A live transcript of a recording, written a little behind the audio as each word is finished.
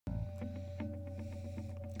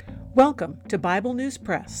Welcome to Bible News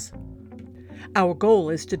Press. Our goal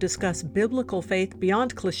is to discuss biblical faith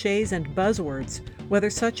beyond cliches and buzzwords, whether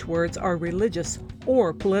such words are religious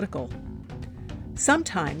or political.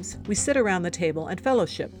 Sometimes we sit around the table and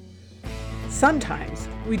fellowship. Sometimes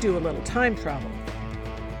we do a little time travel.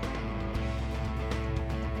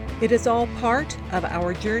 It is all part of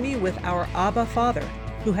our journey with our Abba Father,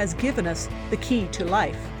 who has given us the key to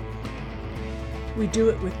life. We do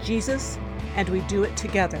it with Jesus, and we do it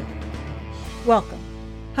together. Welcome.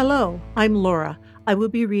 Hello, I'm Laura. I will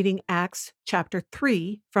be reading Acts chapter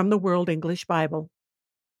 3 from the World English Bible.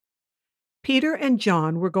 Peter and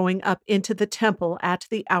John were going up into the temple at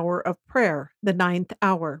the hour of prayer, the 9th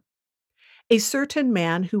hour. A certain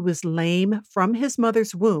man who was lame from his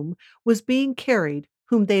mother's womb was being carried,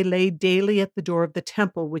 whom they laid daily at the door of the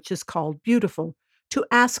temple, which is called Beautiful, to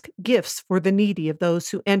ask gifts for the needy of those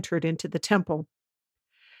who entered into the temple.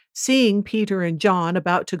 Seeing Peter and John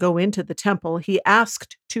about to go into the temple, he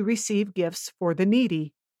asked to receive gifts for the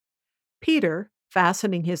needy. Peter,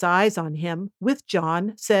 fastening his eyes on him with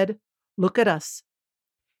John, said, "Look at us."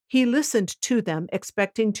 He listened to them,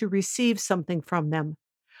 expecting to receive something from them.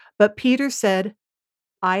 But Peter said,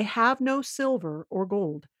 "I have no silver or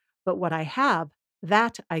gold, but what I have,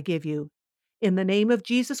 that I give you. In the name of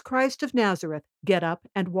Jesus Christ of Nazareth, get up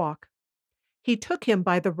and walk." He took him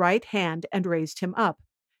by the right hand and raised him up.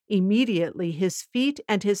 Immediately his feet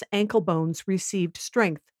and his ankle bones received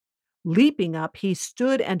strength. Leaping up, he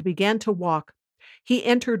stood and began to walk. He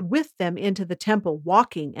entered with them into the temple,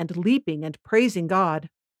 walking and leaping and praising God.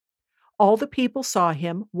 All the people saw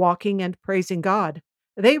him walking and praising God.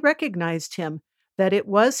 They recognized him, that it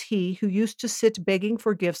was he who used to sit begging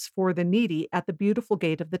for gifts for the needy at the beautiful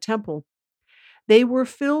gate of the temple. They were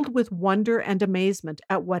filled with wonder and amazement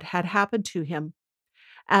at what had happened to him.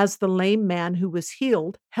 As the lame man who was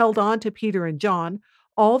healed held on to Peter and John,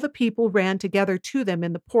 all the people ran together to them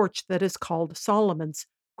in the porch that is called Solomon's,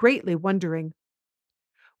 greatly wondering.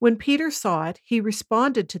 When Peter saw it, he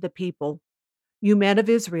responded to the people, "You men of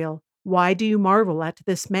Israel, why do you marvel at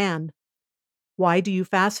this man? Why do you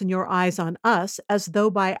fasten your eyes on us as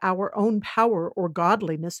though by our own power or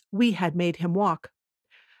godliness we had made him walk?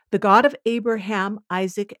 The God of Abraham,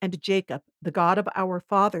 Isaac, and Jacob, the God of our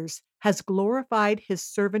fathers, has glorified his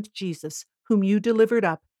servant Jesus, whom you delivered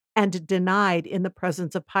up and denied in the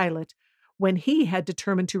presence of Pilate, when he had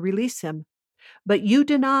determined to release him. But you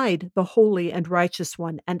denied the holy and righteous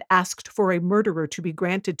one, and asked for a murderer to be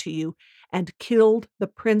granted to you, and killed the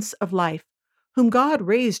Prince of Life, whom God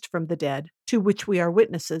raised from the dead, to which we are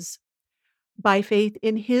witnesses. By faith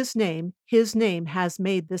in his name has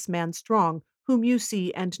made this man strong, whom you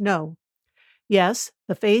see and know. Yes,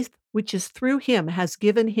 the faith which is through him has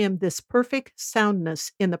given him this perfect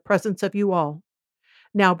soundness in the presence of you all.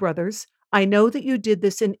 Now, brothers, I know that you did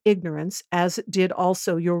this in ignorance, as did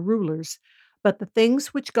also your rulers. But the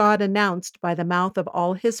things which God announced by the mouth of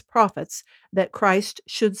all his prophets, that Christ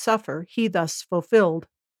should suffer, he thus fulfilled.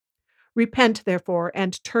 Repent, therefore,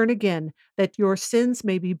 and turn again, that your sins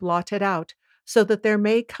may be blotted out, so that there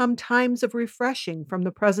may come times of refreshing from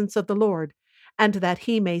the presence of the Lord, and that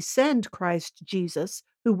he may send Christ Jesus,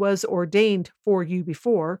 who was ordained for you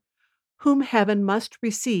before, whom heaven must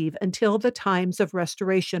receive until the times of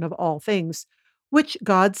restoration of all things, which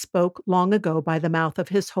God spoke long ago by the mouth of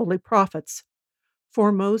his holy prophets.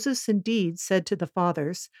 For Moses indeed said to the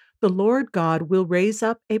fathers, "The Lord God will raise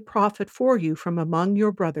up a prophet for you from among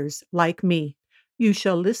your brothers, like me. You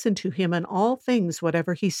shall listen to him in all things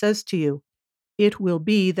whatever he says to you. It will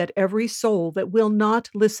be that every soul that will not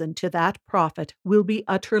listen to that prophet will be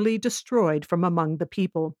utterly destroyed from among the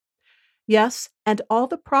people." Yes, and all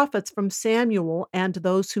the prophets from Samuel and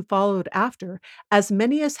those who followed after, as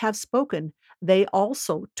many as have spoken, they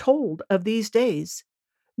also told of these days.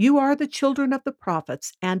 You are the children of the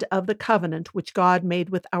prophets and of the covenant which God made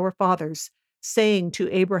with our fathers, saying to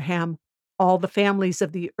Abraham, "All the families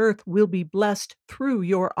of the earth will be blessed through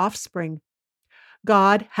your offspring."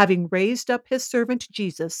 God, having raised up his servant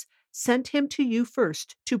Jesus, sent him to you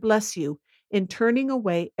first to bless you, in turning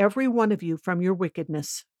away every one of you from your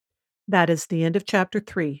wickedness. That is the end of chapter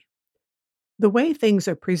 3. The way things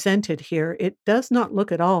are presented here, it does not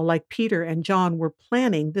look at all like Peter and John were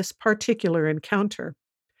planning this particular encounter.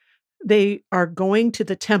 They are going to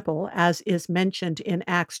the temple, as is mentioned in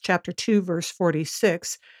Acts chapter 2, verse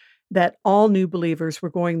 46, that all new believers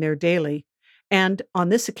were going there daily, and on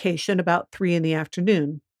this occasion about 3 in the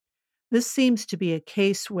afternoon. This seems to be a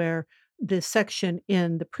case where the section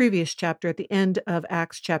in the previous chapter at the end of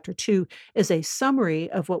Acts chapter 2 is a summary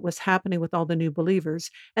of what was happening with all the new believers.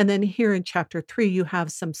 And then here in chapter 3, you have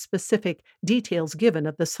some specific details given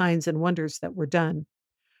of the signs and wonders that were done.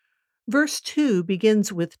 Verse 2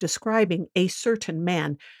 begins with describing a certain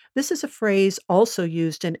man. This is a phrase also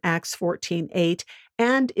used in Acts 14:8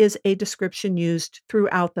 and is a description used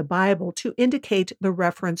throughout the Bible to indicate the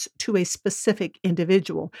reference to a specific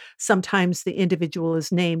individual. Sometimes the individual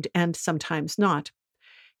is named and sometimes not.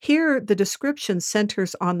 Here, the description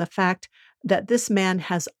centers on the fact that this man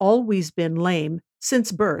has always been lame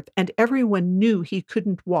since birth, and everyone knew he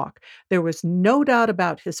couldn't walk. There was no doubt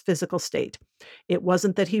about his physical state. It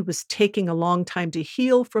wasn't that he was taking a long time to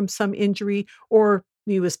heal from some injury or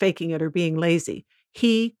he was faking it or being lazy.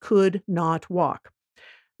 He could not walk.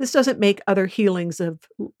 This doesn't make other healings of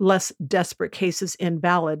less desperate cases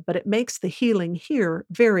invalid, but it makes the healing here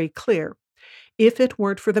very clear. If it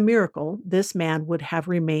weren't for the miracle, this man would have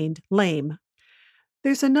remained lame.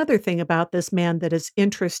 There's another thing about this man that is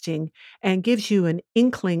interesting and gives you an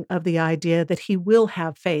inkling of the idea that he will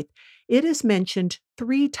have faith. It is mentioned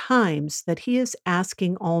 3 times that he is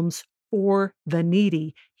asking alms for the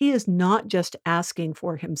needy. He is not just asking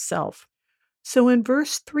for himself. So in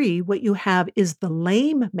verse 3, what you have is the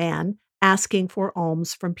lame man asking for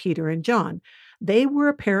alms from Peter and John. They were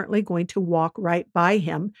apparently going to walk right by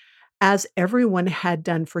him, as everyone had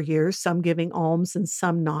done for years, some giving alms and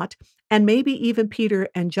some not. And maybe even Peter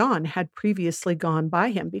and John had previously gone by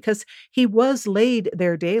him because he was laid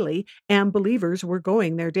there daily and believers were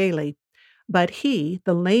going there daily. But he,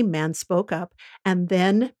 the lame man, spoke up, and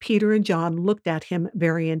then Peter and John looked at him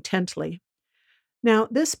very intently. Now,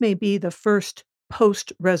 this may be the first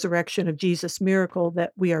post resurrection of Jesus miracle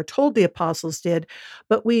that we are told the apostles did,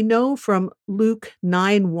 but we know from Luke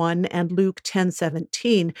 9:1 and Luke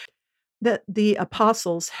 10:17 that the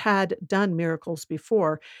apostles had done miracles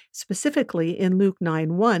before. Specifically in Luke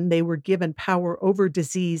 9:1, they were given power over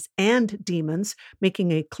disease and demons,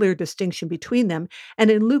 making a clear distinction between them.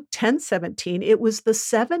 And in Luke 10:17, it was the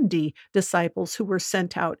 70 disciples who were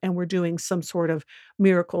sent out and were doing some sort of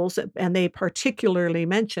miracles, and they particularly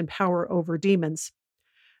mentioned power over demons.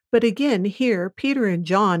 But again, here, Peter and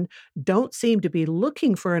John don't seem to be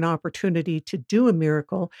looking for an opportunity to do a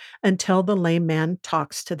miracle until the lame man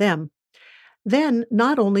talks to them. Then,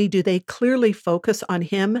 not only do they clearly focus on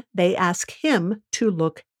him, they ask him to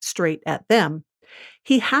look straight at them.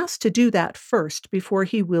 He has to do that first before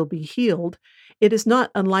he will be healed. It is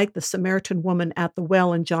not unlike the Samaritan woman at the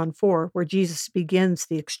well in John 4, where Jesus begins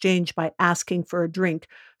the exchange by asking for a drink,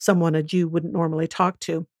 someone a Jew wouldn't normally talk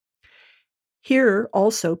to. Here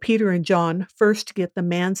also, Peter and John first get the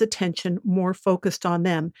man's attention more focused on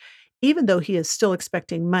them. Even though he is still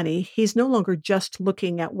expecting money, he's no longer just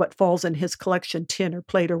looking at what falls in his collection tin or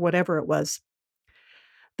plate or whatever it was.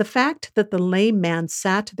 The fact that the lame man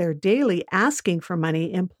sat there daily asking for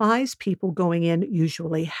money implies people going in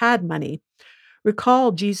usually had money.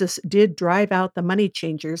 Recall, Jesus did drive out the money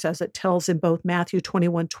changers, as it tells in both Matthew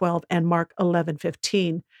 21:12 and Mark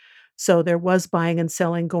 11:15. So there was buying and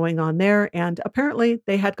selling going on there, and apparently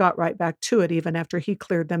they had got right back to it even after he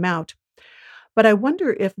cleared them out. But I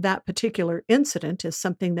wonder if that particular incident is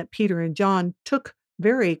something that Peter and John took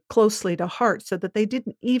very closely to heart so that they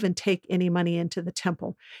didn't even take any money into the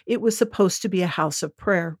temple. It was supposed to be a house of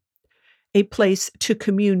prayer, a place to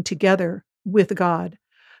commune together with God.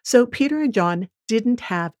 So Peter and John didn't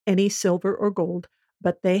have any silver or gold,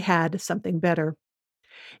 but they had something better.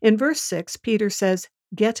 In verse 6, Peter says,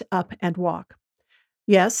 "Get up and walk."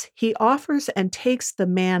 Yes, he offers and takes the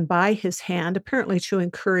man by his hand, apparently to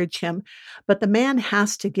encourage him, but the man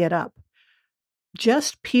has to get up.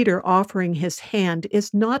 Just Peter offering his hand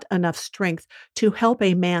is not enough strength to help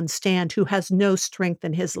a man stand who has no strength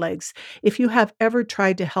in his legs. If you have ever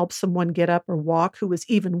tried to help someone get up or walk who is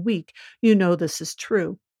even weak, you know this is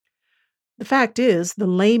true. The fact is, the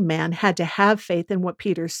lame man had to have faith in what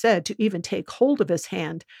Peter said to even take hold of his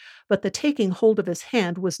hand, but the taking hold of his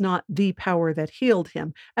hand was not the power that healed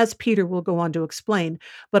him, as Peter will go on to explain.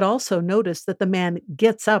 But also notice that the man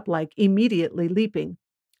gets up like immediately leaping.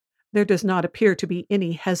 There does not appear to be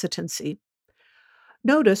any hesitancy.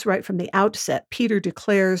 Notice right from the outset, Peter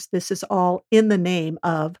declares this is all in the name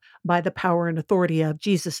of, by the power and authority of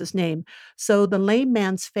Jesus' name. So the lame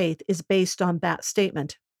man's faith is based on that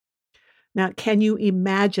statement. Now, can you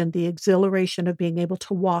imagine the exhilaration of being able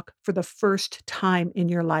to walk for the first time in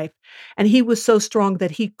your life? And he was so strong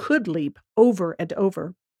that he could leap over and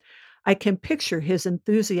over. I can picture his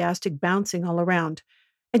enthusiastic bouncing all around.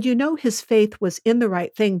 And you know his faith was in the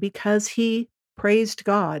right thing because he praised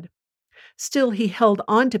God. Still, he held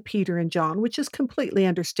on to Peter and John, which is completely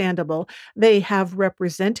understandable. They have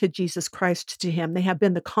represented Jesus Christ to him, they have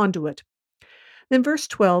been the conduit. Then verse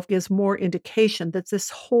 12 gives more indication that this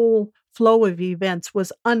whole flow of events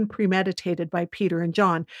was unpremeditated by Peter and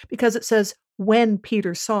John because it says, when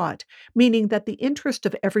Peter saw it, meaning that the interest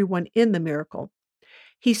of everyone in the miracle.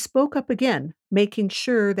 He spoke up again, making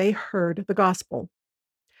sure they heard the gospel.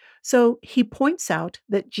 So he points out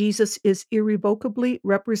that Jesus is irrevocably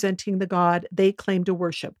representing the God they claim to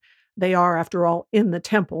worship. They are, after all, in the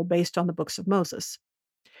temple based on the books of Moses.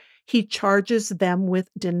 He charges them with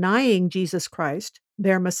denying Jesus Christ,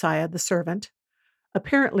 their Messiah, the servant.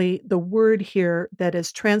 Apparently, the word here that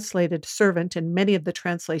is translated servant in many of the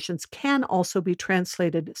translations can also be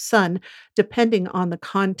translated son, depending on the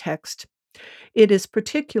context. It is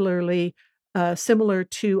particularly similar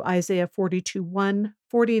to Isaiah 42:1,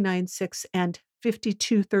 49:6, and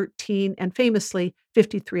 52:13, and famously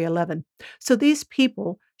 53:11. So these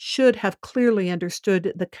people should have clearly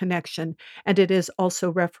understood the connection, and it is also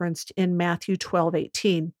referenced in Matthew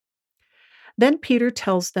 12:18. Then Peter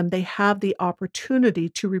tells them they have the opportunity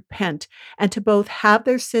to repent and to both have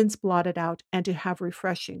their sins blotted out and to have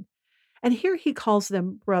refreshing. And here he calls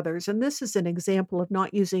them brothers. And this is an example of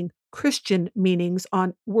not using Christian meanings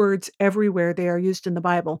on words everywhere they are used in the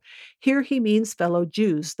Bible. Here he means fellow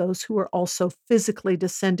Jews, those who are also physically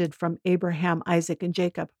descended from Abraham, Isaac, and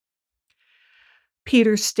Jacob.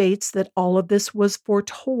 Peter states that all of this was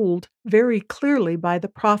foretold very clearly by the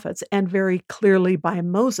prophets and very clearly by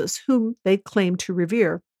Moses, whom they claim to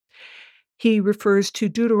revere. He refers to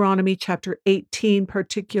Deuteronomy chapter 18,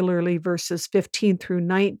 particularly verses 15 through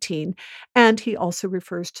 19, and he also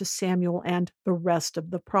refers to Samuel and the rest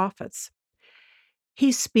of the prophets.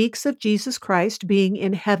 He speaks of Jesus Christ being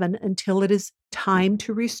in heaven until it is time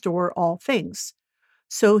to restore all things.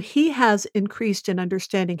 So he has increased in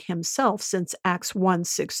understanding himself since Acts 1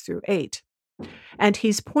 6 through 8. And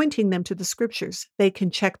he's pointing them to the scriptures. They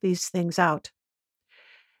can check these things out.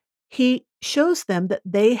 He shows them that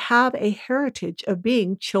they have a heritage of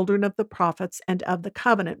being children of the prophets and of the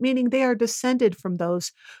covenant, meaning they are descended from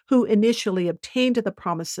those who initially obtained the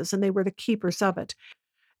promises and they were the keepers of it.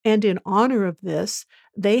 And in honor of this,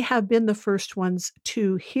 they have been the first ones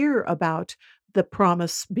to hear about the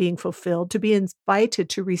promise being fulfilled, to be invited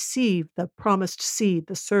to receive the promised seed,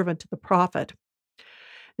 the servant, the prophet.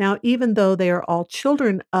 Now, even though they are all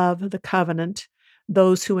children of the covenant,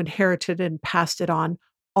 those who inherited and passed it on,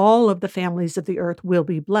 all of the families of the earth will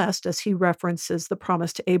be blessed, as he references the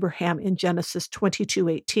promise to Abraham in Genesis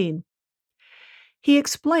 22:18. He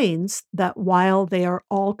explains that while they are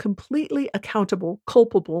all completely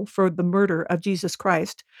culpable for the murder of Jesus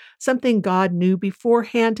Christ, something God knew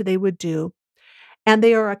beforehand they would do, and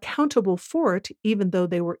they are accountable for it, even though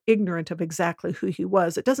they were ignorant of exactly who he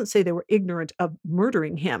was. It doesn't say they were ignorant of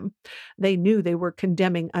murdering him. They knew they were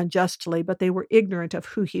condemning unjustly, but they were ignorant of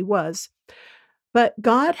who he was. But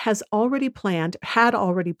God had already planned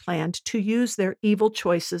to use their evil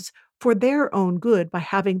choices for their own good by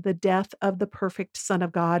having the death of the perfect Son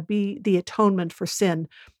of God be the atonement for sin,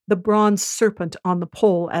 the bronze serpent on the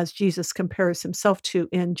pole, as Jesus compares himself to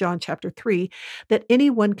in John chapter 3, that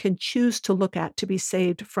anyone can choose to look at to be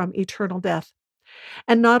saved from eternal death.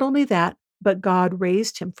 And not only that, but God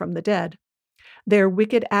raised him from the dead. Their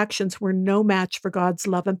wicked actions were no match for God's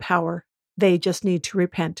love and power. They just need to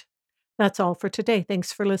repent. That's all for today.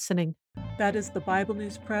 Thanks for listening. That is the Bible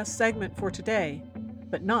News Press segment for today,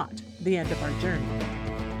 but not the end of our journey.